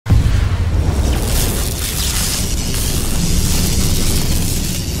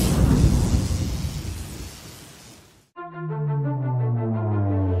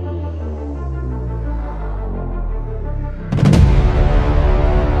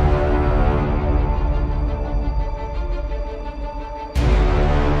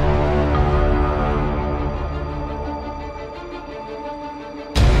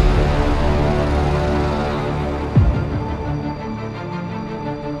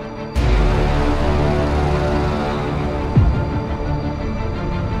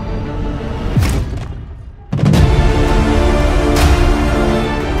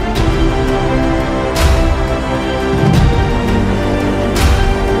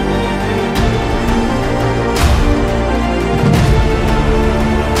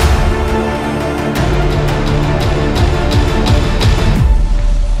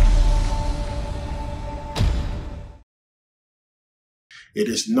It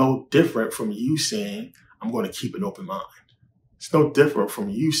is no different from you saying, I'm going to keep an open mind. It's no different from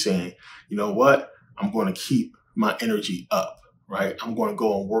you saying, you know what? I'm going to keep my energy up, right? I'm going to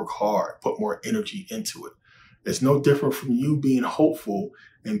go and work hard, put more energy into it. It's no different from you being hopeful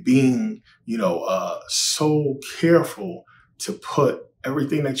and being, so careful to put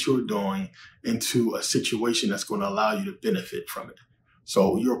everything that you're doing into a situation that's going to allow you to benefit from it.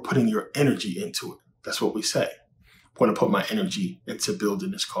 So you're putting your energy into it. That's what we say. I'm going to put my energy into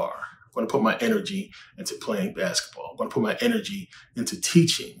building this car. I'm going to put my energy into playing basketball. I'm going to put my energy into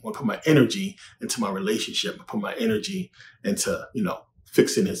teaching. I'm going to put my energy into my relationship. I'm going to put my energy into,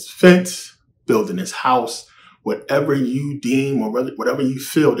 fixing his fence, building his house, whatever you deem or whatever you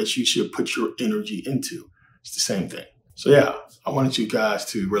feel that you should put your energy into. It's the same thing. So yeah, I wanted you guys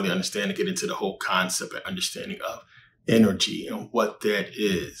to really understand and get into the whole concept and understanding of energy and what that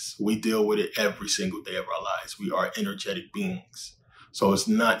is. We deal with it every single day of our lives. We are energetic beings. So it's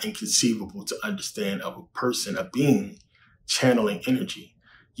not inconceivable to understand of a person, a being, channeling energy.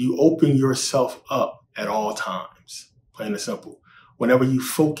 You open yourself up at all times, plain and simple. Whenever you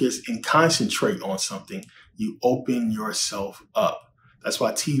focus and concentrate on something, you open yourself up. That's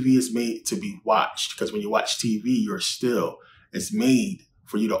why TV is made to be watched, because when you watch TV, you're still. It's made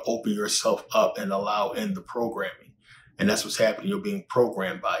for you to open yourself up and allow in the programming. And that's what's happening. You're being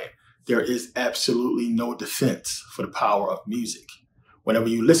programmed by it. There is absolutely no defense for the power of music. Whenever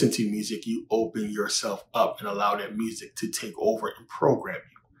you listen to music, you open yourself up and allow that music to take over and program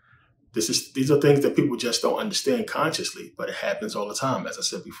you. These are things that people just don't understand consciously, but it happens all the time. As I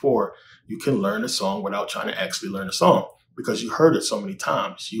said before, you can learn a song without trying to actually learn a song because you heard it so many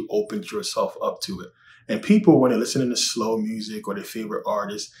times. You opened yourself up to it. And people, when they're listening to slow music or their favorite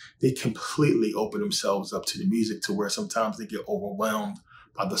artists, they completely open themselves up to the music to where sometimes they get overwhelmed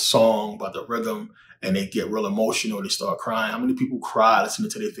by the song, by the rhythm, and they get real emotional. They start crying. How many people cry listening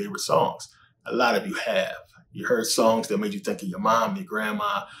to their favorite songs? A lot of you have. You heard songs that made you think of your mom, your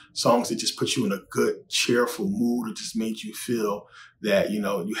grandma, songs that just put you in a good, cheerful mood or just made you feel that,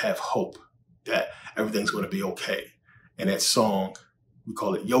 you have hope, that everything's going to be okay. And that song, we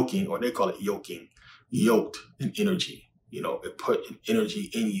call it yoking, or they call it yoking, yoked in energy. It put an energy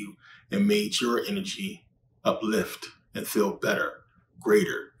in you and made your energy uplift and feel better,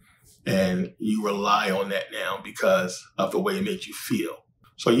 greater. And you rely on that now because of the way it made you feel.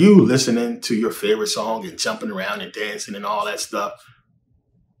 So you listening to your favorite song and jumping around and dancing and all that stuff,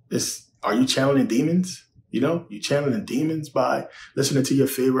 are you channeling demons? You channeling demons by listening to your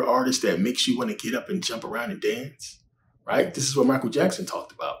favorite artist that makes you want to get up and jump around and dance, right? This is what Michael Jackson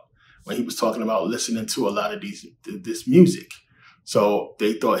talked about when he was talking about listening to a lot of this music. So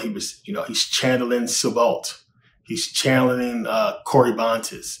they thought he was, he's channeling Sabalt. He's channeling Cory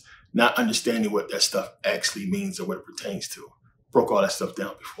Bontis, not understanding what that stuff actually means or what it pertains to. Broke all that stuff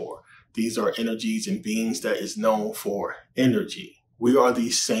down before. These are energies and beings that is known for energy. We are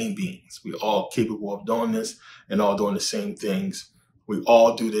these same beings. We're all capable of doing this and all doing the same things. We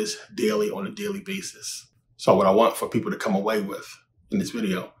all do this daily on a daily basis. So what I want for people to come away with in this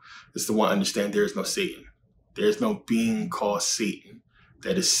video is to understand there is no Satan. There's no being called Satan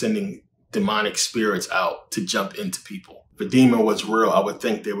that is sending demonic spirits out to jump into people. If a demon was real, I would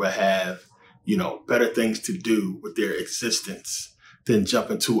think they would have better things to do with their existence than jump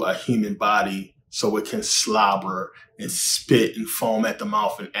into a human body so it can slobber and spit and foam at the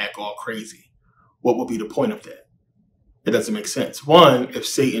mouth and act all crazy. What would be the point of that? It doesn't make sense. One, if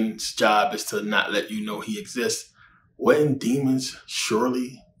Satan's job is to not let you know he exists, wouldn't demons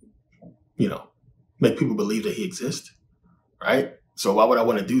surely, make people believe that he exists, right? So why would I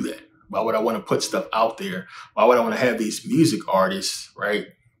want to do that? Why would I want to put stuff out there? Why would I want to have these music artists, right,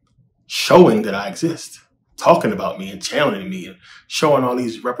 showing that I exist, talking about me and channeling me and showing all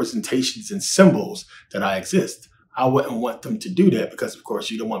these representations and symbols that I exist? I wouldn't want them to do that because, of course,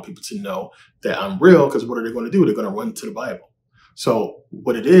 you don't want people to know that I'm real, because what are they going to do? They're going to run to the Bible. So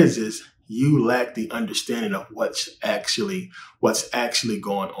what it is you lack the understanding of what's actually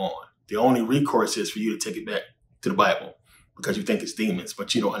going on. The only recourse is for you to take it back to the Bible because you think it's demons,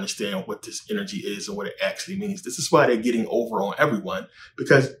 but you don't understand what this energy is and what it actually means. This is why they're getting over on everyone,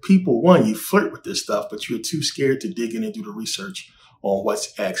 because people, one, you flirt with this stuff, but you're too scared to dig in and do the research on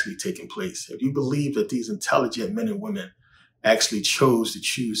what's actually taking place. If you believe that these intelligent men and women actually chose to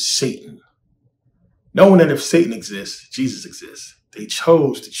choose Satan, knowing that if Satan exists, Jesus exists, they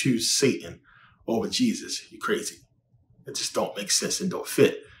chose to choose Satan over Jesus. You're crazy. It just don't make sense and don't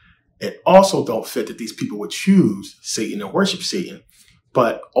fit. It also don't fit that these people would choose Satan and worship Satan,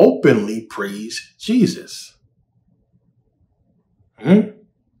 but openly praise Jesus.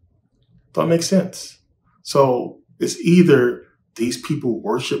 Don't make sense. So it's either these people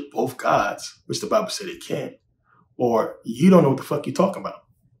worship both gods, which the Bible said they can't, or you don't know what the fuck you're talking about.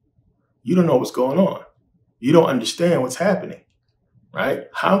 You don't know what's going on. You don't understand what's happening, right?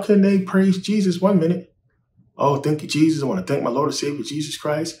 How can they praise Jesus one minute? Oh, thank you, Jesus. I want to thank my Lord and Savior, Jesus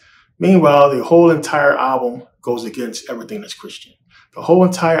Christ. Meanwhile, the whole entire album goes against everything that's Christian. The whole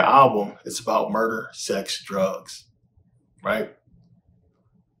entire album is about murder, sex, drugs, right?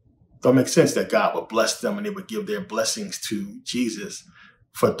 Don't make sense that God would bless them and they would give their blessings to Jesus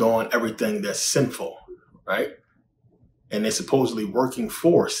for doing everything that's sinful, right? And they're supposedly working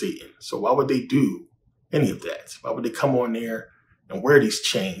for Satan. So why would they do any of that? Why would they come on there and wear these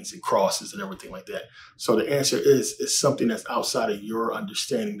chains and crosses and everything like that? So the answer is, it's something that's outside of your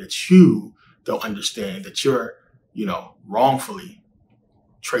understanding that you don't understand, that you're, wrongfully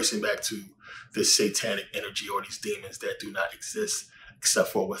tracing back to this satanic energy or these demons that do not exist except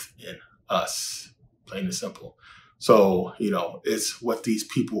for within us, plain and simple. So, it's what these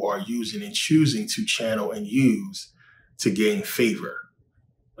people are using and choosing to channel and use to gain favor.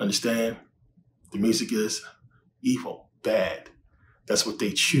 Understand? The music is evil, bad. That's what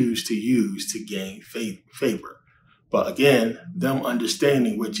they choose to use to gain favor. But again, them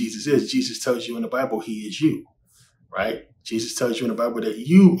understanding what Jesus is. Jesus tells you in the Bible, he is you, right? Jesus tells you in the Bible that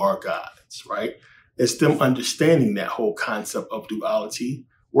you are gods, right? It's them understanding that whole concept of duality,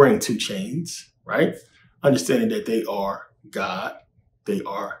 wearing two chains, right? Understanding that they are God, they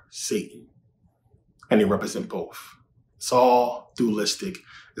are Satan, and they represent both. It's all dualistic.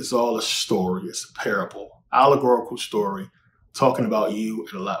 It's all a story. It's a parable, allegorical story, talking about you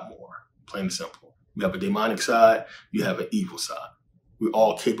and a lot more, plain and simple. You have a demonic side, you have an evil side. We're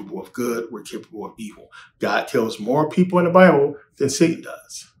all capable of good, we're capable of evil. God kills more people in the Bible than Satan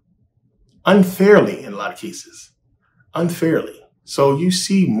does. Unfairly in a lot of cases. Unfairly. So you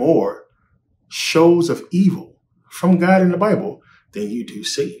see more shows of evil from God in the Bible than you do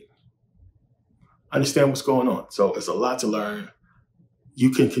Satan. Understand what's going on. So it's a lot to learn.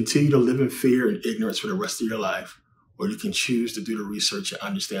 You can continue to live in fear and ignorance for the rest of your life, or you can choose to do the research and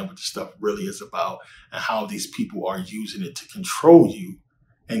understand what this stuff really is about and how these people are using it to control you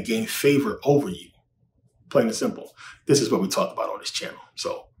and gain favor over you. Plain and simple. This is what we talk about on this channel.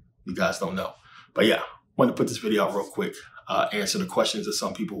 So you guys don't know. But yeah, wanted to put this video out real quick, answer the questions of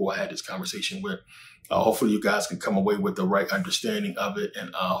some people who I had this conversation with. Hopefully you guys can come away with the right understanding of it,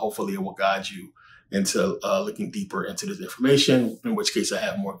 and hopefully it will guide you into looking deeper into this information, in which case I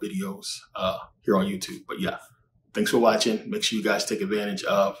have more videos here on YouTube. But yeah, thanks for watching. Make sure you guys take advantage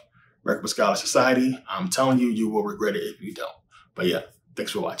of Merkabah Scholar Society. I'm telling you, you will regret it if you don't. But yeah,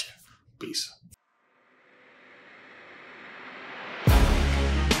 thanks for watching. Peace.